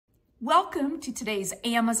Welcome to today's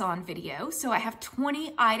Amazon video. So I have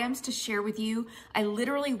 20 items to share with you. I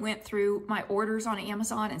literally went through my orders on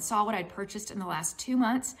Amazon and saw what I'd purchased in the last 2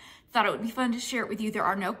 months. Thought it would be fun to share it with you. There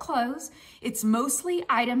are no clothes. It's mostly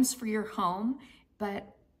items for your home,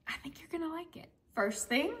 but I think you're gonna like it. First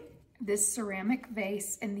thing, this ceramic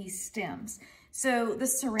vase and these stems. So the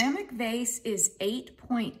ceramic vase is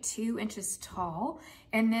 8.2 inches tall,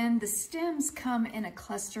 and then the stems come in a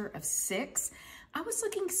cluster of 6. I was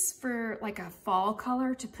looking for like a fall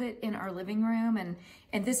color to put in our living room,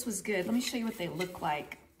 and this was good. Let me show you what they look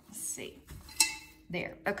like. Let's see.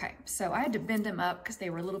 There. Okay, so I had to bend them up because they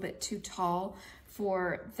were a little bit too tall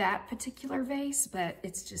for that particular vase, but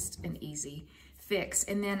it's just an easy fix.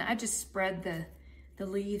 And then I just spread the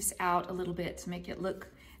leaves out a little bit to make it look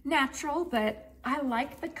natural, but I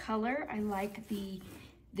like the color. I like the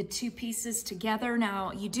two pieces together.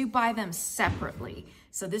 Now, you do buy them separately.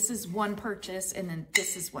 So this is one purchase and then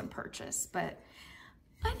this is one purchase, but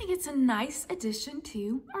I think it's a nice addition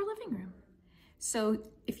to our living room. So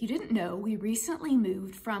if you didn't know, we recently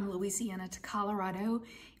moved from Louisiana to Colorado.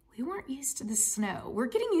 We weren't used to the snow. We're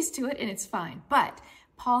getting used to it and it's fine, but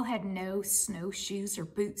Paul had no snowshoes or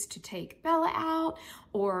boots to take Bella out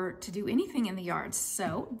or to do anything in the yard.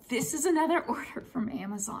 So this is another order from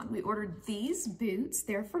Amazon. We ordered these boots.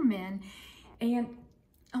 They're for men. And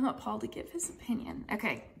I want Paul to give his opinion.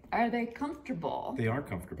 Okay, are they comfortable? They are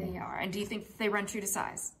comfortable. They are. And do you think they run true to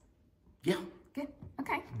size? Yeah. Good,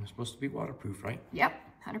 okay. And they're supposed to be waterproof, right? Yep,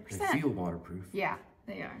 100%. They feel waterproof. Yeah,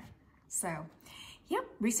 they are. So, yep,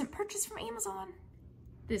 recent purchase from Amazon.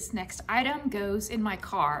 This next item goes in my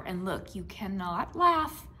car, and look, you cannot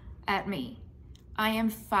laugh at me. I am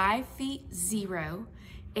 5'0",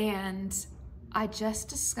 and I just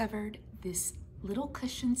discovered this little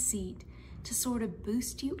cushion seat to sort of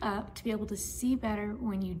boost you up to be able to see better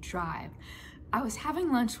when you drive. I was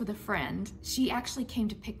having lunch with a friend. She actually came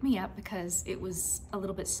to pick me up because it was a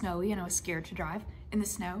little bit snowy and I was scared to drive in the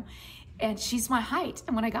snow. And she's my height.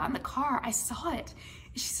 And when I got in the car, I saw it.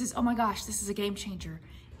 She says, oh my gosh, this is a game changer.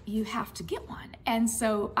 You have to get one. And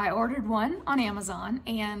so I ordered one on Amazon,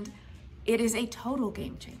 and it is a total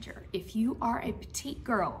game changer. If you are a petite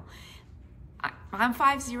girl, I'm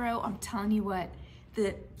 5'0", I'm telling you what,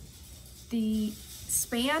 the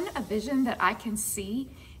span of vision that I can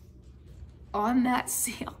see on that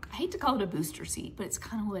seat, I hate to call it a booster seat, but it's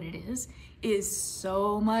kind of what it is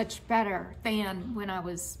so much better than when I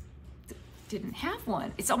didn't have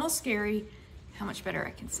one. It's almost scary how much better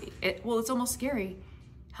I can see. Well, it's almost scary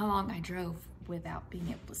how long I drove without being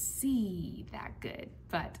able to see that good.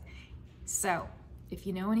 But so if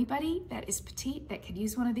you know anybody that is petite that could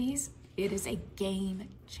use one of these, it is a game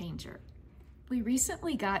changer. We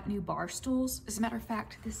recently got new bar stools. As a matter of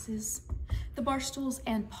fact, this is the bar stools,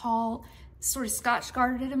 and Paul sort of Scotch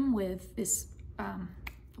guarded them with this,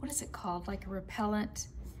 what is it called? Like a repellent,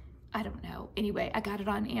 I don't know. Anyway, I got it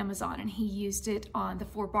on Amazon and he used it on the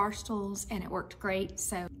 4 bar stools and it worked great.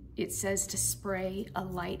 So it says to spray a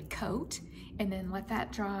light coat and then let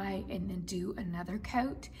that dry and then do another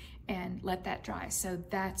coat and let that dry. So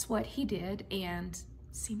that's what he did and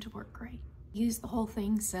seemed to work great. Use the whole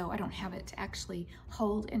thing, so I don't have it to actually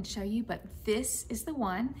hold and show you, but this is the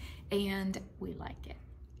one and we like it.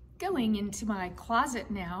 Going into my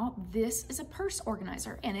closet now, this is a purse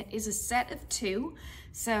organizer and it is a set of 2.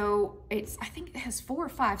 So I think it has 4 or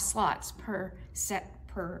 5 slots per set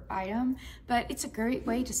per item, but it's a great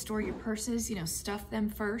way to store your purses, you know, stuff them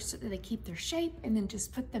first so that they keep their shape and then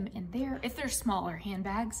just put them in there if they're smaller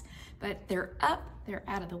handbags, but they're up, they're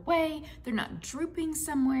out of the way, they're not drooping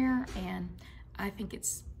somewhere, and I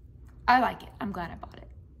like it. I'm glad I bought it.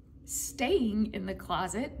 Staying in the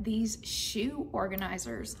closet, these shoe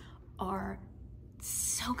organizers are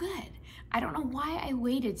so good. I don't know why I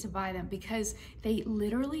waited to buy them because they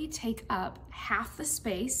literally take up half the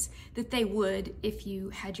space that they would if you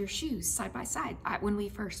had your shoes side by side. When we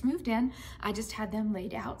first moved in, I just had them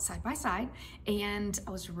laid out side by side and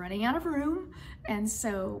I was running out of room. And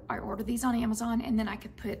so I ordered these on Amazon and then I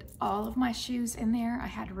could put all of my shoes in there. I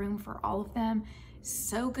had room for all of them.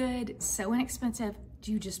 So good, so inexpensive.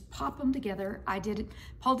 You just pop them together. I did it.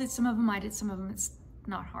 Paul did some of them, I did some of them. It's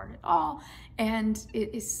not hard at all, and it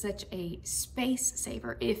is such a space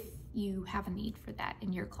saver if you have a need for that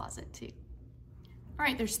in your closet too. All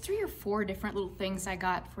right, there's 3 or 4 different little things I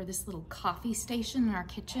got for this little coffee station in our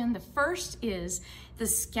kitchen. The first is the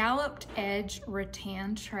Scalloped Edge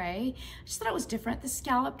rattan tray. I just thought it was different. The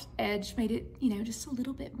Scalloped Edge made it, you know, just a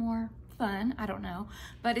little bit more fun, I don't know,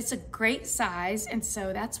 but it's a great size, and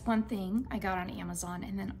so that's one thing I got on Amazon.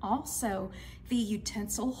 And then also the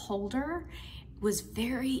utensil holder. was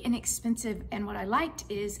very inexpensive, and what I liked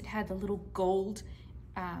is it had the little gold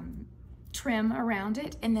trim around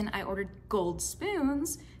it, and then I ordered gold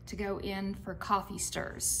spoons to go in for coffee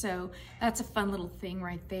stirs. So that's a fun little thing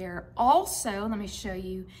right there. Also, let me show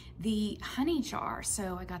you the honey jar.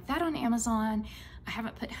 So I got that on Amazon. I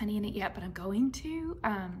haven't put honey in it yet, but I'm going to.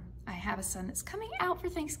 I have a son that's coming out for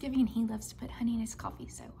Thanksgiving, and he loves to put honey in his coffee,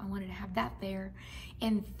 so I wanted to have that there.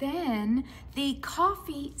 And then the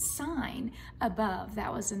coffee sign above,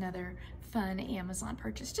 that was another fun Amazon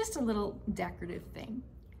purchase, just a little decorative thing.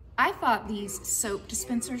 I thought these soap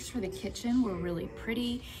dispensers for the kitchen were really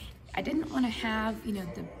pretty. I didn't want to have, you know,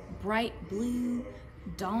 the bright blue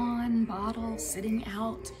Dawn bottle sitting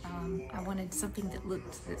out. I wanted something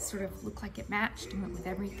that sort of looked like it matched and went with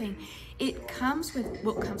everything. It comes with,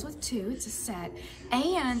 well, it comes with two, it's a set,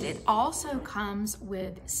 and it also comes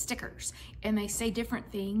with stickers, and they say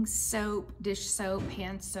different things: soap, dish soap,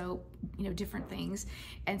 hand soap, you know, different things.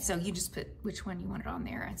 And so you just put which one you wanted on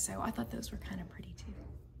there. And so I thought those were kind of pretty too.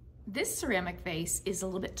 This ceramic vase is a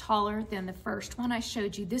little bit taller than the first one I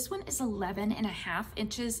showed you. This one is 11.5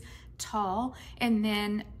 inches tall. And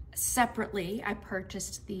then separately, I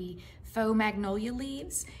purchased the faux magnolia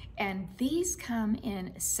leaves, and these come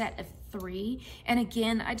in a set of 3. And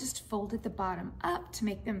again, I just folded the bottom up to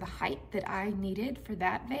make them the height that I needed for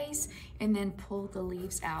that vase, and then pulled the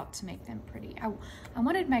leaves out to make them pretty. I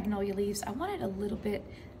wanted magnolia leaves. I wanted a little bit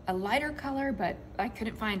a lighter color, but I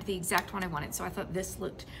couldn't find the exact one I wanted, so I thought this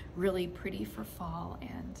looked really pretty for fall,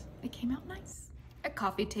 and it came out nice. A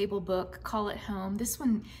coffee table book, Call It Home. This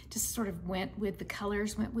one just sort of went with the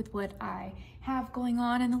colors, went with what I have going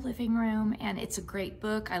on in the living room, and it's a great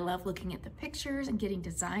book. I love looking at the pictures and getting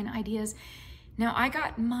design ideas. Now, I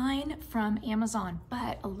got mine from Amazon,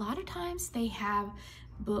 but a lot of times they have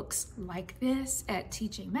books like this at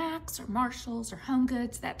TJ Maxx or Marshall's or Home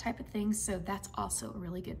Goods, that type of thing, so that's also a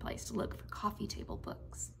really good place to look for coffee table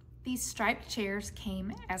books. These striped chairs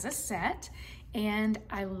came as a set, and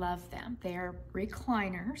I love them. They're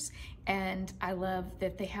recliners, and I love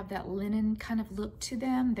that they have that linen kind of look to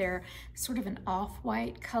them. They're sort of an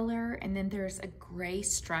off-white color, and then there's a gray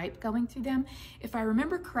stripe going through them. If I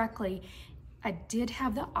remember correctly, I did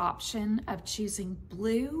have the option of choosing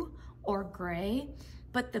blue or gray,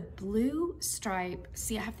 but the blue stripe,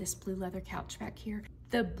 see, I have this blue leather couch back here.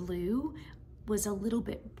 The blue was a little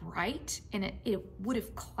bit bright, and it would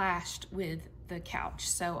have clashed with the couch.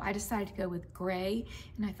 So I decided to go with gray,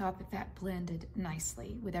 and I thought that blended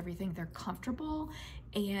nicely with everything. They're comfortable,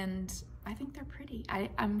 and I think they're pretty.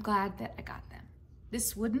 I'm glad that I got them.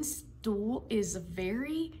 This wooden stool is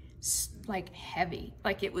very heavy,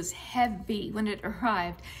 like it was heavy when it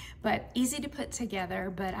arrived, but easy to put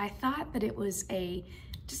together. But I thought that it was I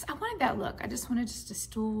wanted that look. I just wanted just a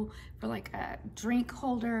stool for like a drink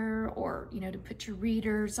holder, or, you know, to put your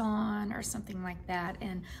readers on or something like that.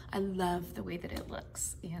 And I love the way that it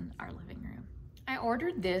looks in our living room. I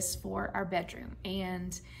ordered this for our bedroom,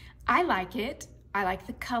 and I like it. I like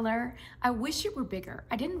the color. I wish it were bigger.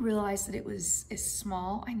 I didn't realize that it was as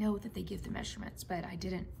small. I know that they give the measurements, but I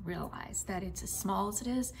didn't realize that it's as small as it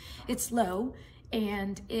is. It's low,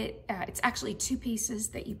 and it's actually 2 pieces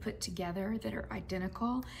that you put together that are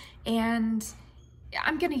identical. And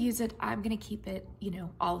I'm gonna use it. I'm gonna keep it, you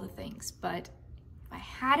know, all the things. But if I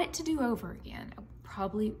had it to do over again, I would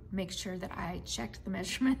probably make sure that I checked the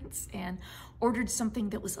measurements and ordered something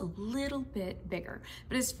that was a little bit bigger.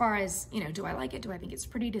 But as far as, you know, do I like it? Do I think it's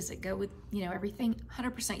pretty? Does it go with, you know, everything?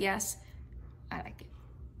 100% yes, I like it.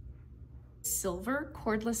 Silver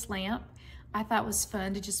cordless lamp, I thought was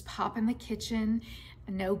fun to just pop in the kitchen.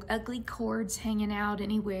 No ugly cords hanging out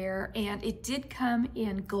anywhere. And it did come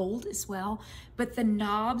in gold as well, but the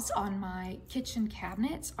knobs on my kitchen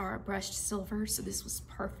cabinets are brushed silver, so this was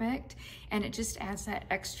perfect. And it just adds that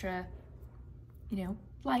extra, you know,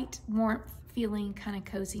 light, warmth feeling, kind of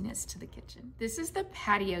coziness to the kitchen. This is the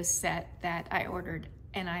patio set that I ordered,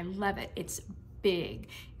 and I love it. It's big.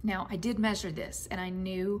 Now, I did measure this, and I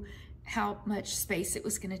knew how much space it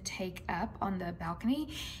was going to take up on the balcony,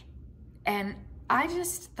 and I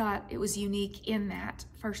just thought it was unique in that,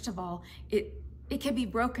 first of all, it can be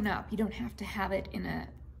broken up. You don't have to have it in a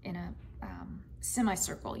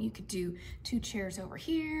semicircle. You could do 2 chairs over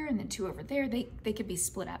here and then 2 over there. They could be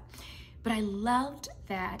split up. But I loved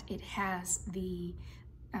that it has the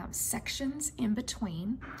sections in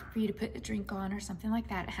between for you to put a drink on or something like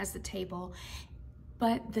that. It has the table,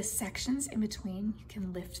 but the sections in between, you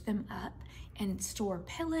can lift them up and store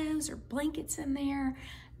pillows or blankets in there.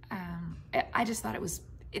 I just thought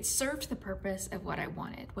it served the purpose of what I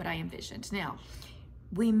wanted, what I envisioned. Now,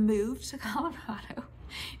 we moved to Colorado,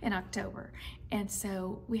 in October. And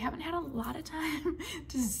so we haven't had a lot of time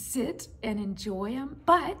to sit and enjoy them,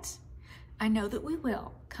 but I know that we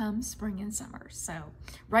will come spring and summer. So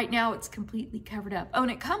right now it's completely covered up. Oh,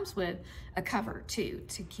 and it comes with a cover too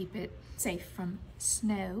to keep it safe from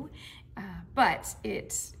snow. But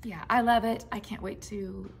yeah, I love it. I can't wait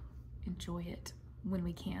to enjoy it when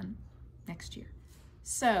we can next year.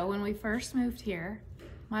 So when we first moved here,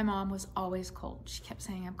 my mom was always cold. She kept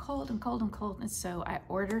saying, I'm cold, I'm cold, I'm cold. And so I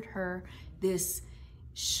ordered her this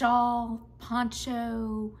shawl,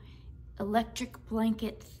 poncho, electric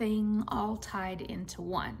blanket thing all tied into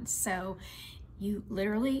one. So you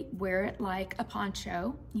literally wear it like a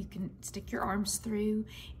poncho. You can stick your arms through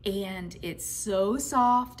and it's so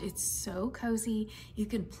soft, it's so cozy. You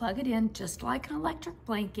can plug it in just like an electric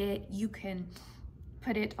blanket. You can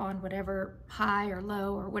put it on whatever high or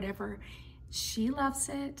low or whatever. She loves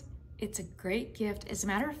it. It's a great gift. As a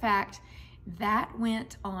matter of fact, that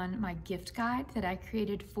went on my gift guide that I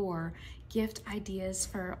created for gift ideas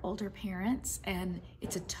for older parents, and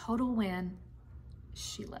it's a total win.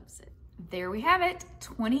 She loves it. There we have it,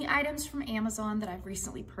 20 items from Amazon that I've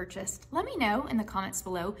recently purchased. Let me know in the comments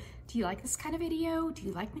below, do you like this kind of video? Do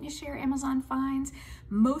you like me to share Amazon finds?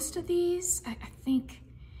 Most of these, I think,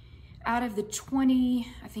 out of the 20,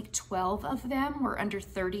 I think 12 of them were under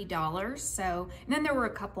 $30. So, and then there were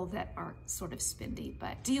a couple that are sort of spendy,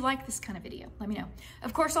 but do you like this kind of video? Let me know.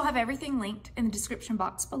 Of course, I'll have everything linked in the description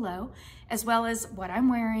box below, as well as what I'm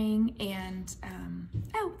wearing. And,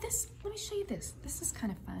 oh, let me show you this. This is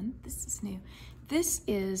kind of fun. This is new. This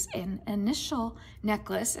is an initial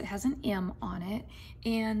necklace. It has an M on it,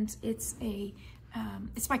 and it's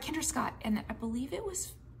by Kendra Scott, and I believe it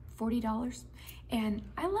was $40. And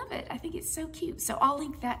I love it. I think it's so cute. So I'll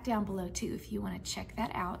link that down below too if you want to check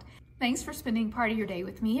that out. Thanks for spending part of your day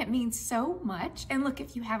with me. It means so much. And look,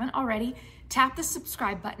 if you haven't already, tap the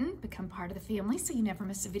subscribe button, become part of the family so you never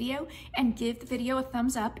miss a video, and give the video a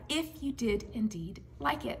thumbs up if you did indeed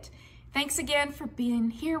like it. Thanks again for being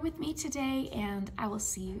here with me today, and I will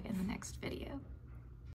see you in the next video.